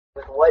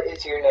What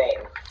is your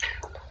name?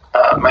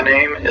 My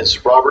name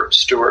is Robert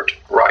Stewart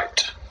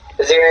Wright.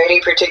 Is there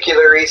any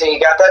particular reason you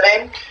got that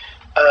name?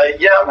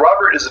 Yeah,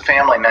 Robert is a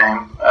family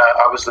name.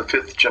 I was the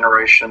fifth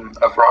generation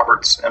of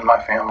Roberts in my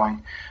family.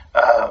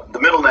 The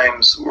middle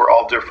names were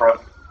all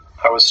different.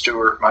 I was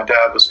Stewart, my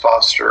dad was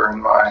Foster,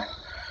 and my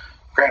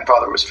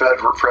grandfather was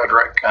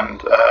Frederick,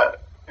 and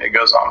it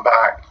goes on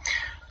back.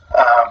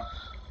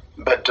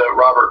 But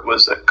Robert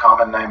was a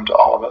common name to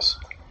all of us.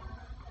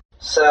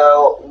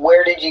 So,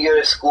 where did you go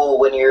to school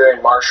when you were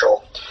in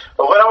Marshall?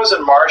 Well, when I was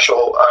in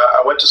Marshall,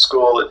 I went to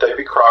school at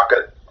Davy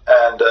Crockett,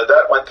 and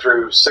that went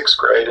through 6th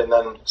grade, and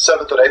then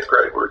 7th and 8th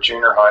grade were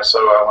junior high,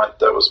 so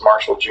that was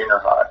Marshall Junior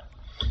High,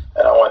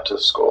 and I went to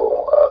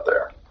school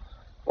there.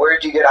 Where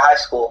did you go to high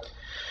school?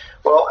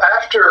 Well,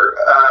 after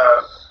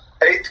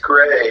 8th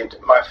grade,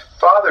 my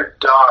father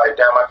died.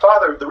 Now,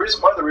 one of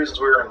the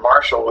reasons we were in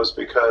Marshall was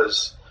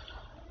because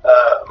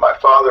my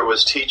father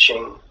was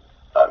teaching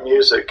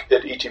music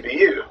at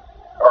ETBU,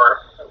 or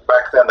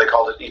back then they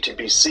called it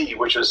ETBC,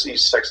 which was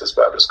East Texas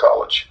Baptist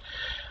College.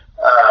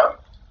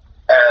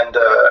 And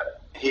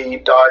he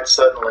died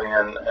suddenly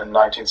in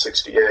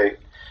 1968.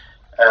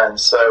 And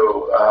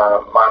so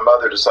my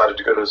mother decided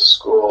to go to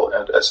school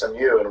at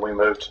SMU, and we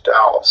moved to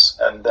Dallas.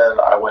 And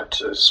then I went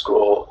to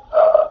school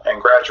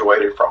and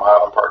graduated from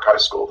Highland Park High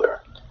School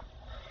there.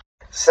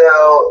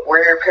 So,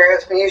 were your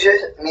parents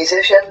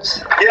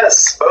musicians?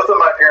 Yes, both of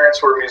my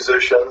parents were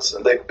musicians,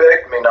 and they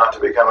begged me not to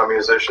become a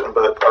musician,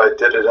 but I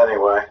did it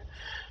anyway.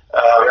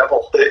 That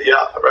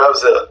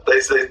was it. They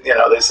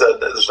said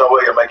there's no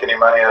way you'll make any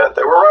money at it.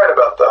 They were right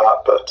about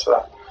that, but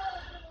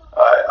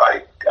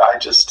I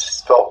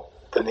just felt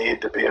the need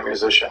to be a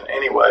musician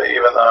anyway,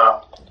 even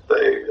though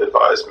they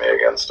advised me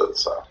against it.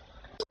 So.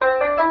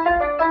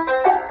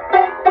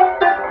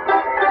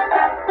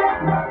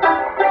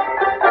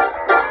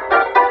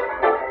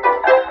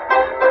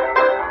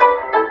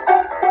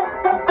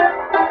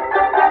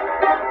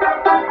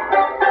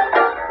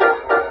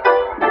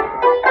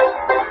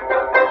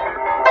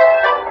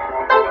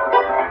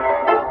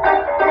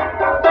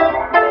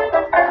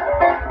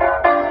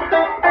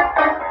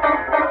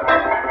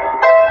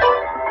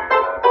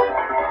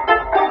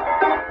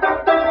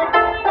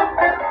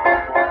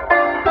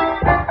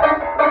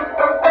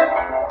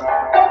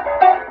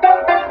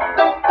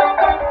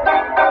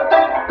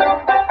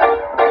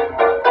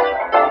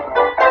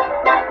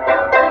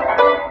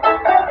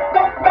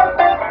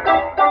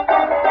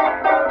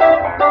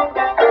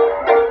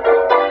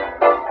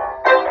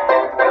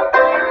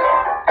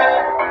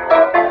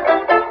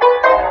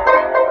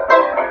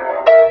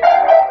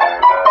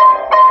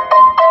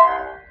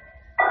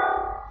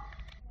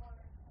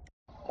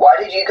 Why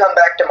did you come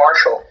back to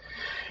Marshall?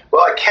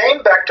 Well, I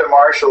came back to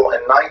Marshall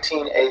in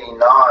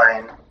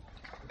 1989,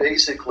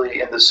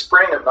 basically in the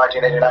spring of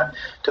 1989,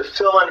 to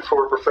fill in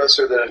for a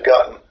professor that had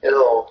gotten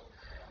ill,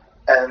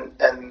 and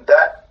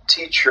that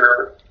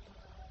teacher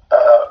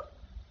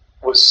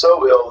was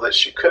so ill that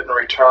she couldn't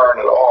return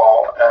at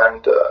all,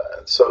 and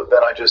so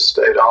then I just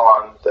stayed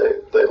on.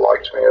 They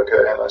liked me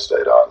okay, and I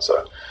stayed on.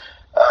 So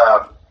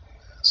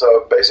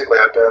basically,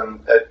 I've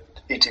been at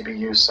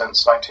ETBU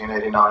since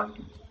 1989.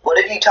 What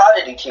have you taught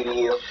at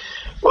ETBU?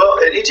 Well,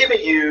 at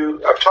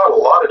ETBU, I've taught a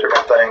lot of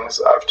different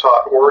things. I've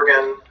taught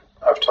organ,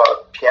 I've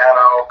taught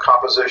piano,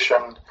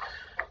 composition,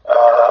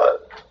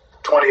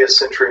 20th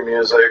century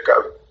music,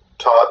 I've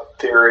taught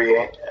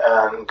theory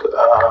and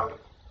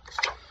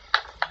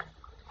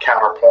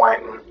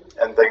counterpoint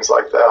and things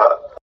like that.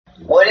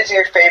 What is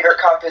your favorite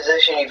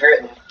composition you've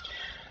written?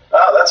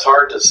 That's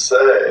hard to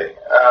say.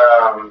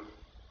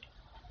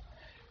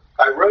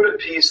 I wrote a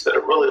piece that I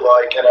really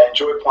like, and I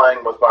enjoy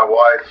playing with my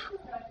wife,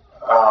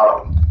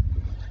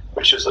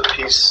 which is a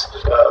piece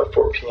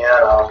for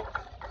piano.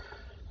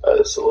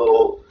 It's a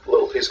little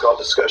piece called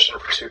Discussion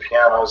for Two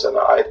Pianos, and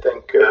I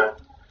think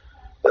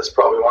that's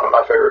probably one of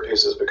my favorite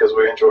pieces because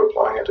we enjoy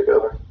playing it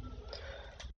together.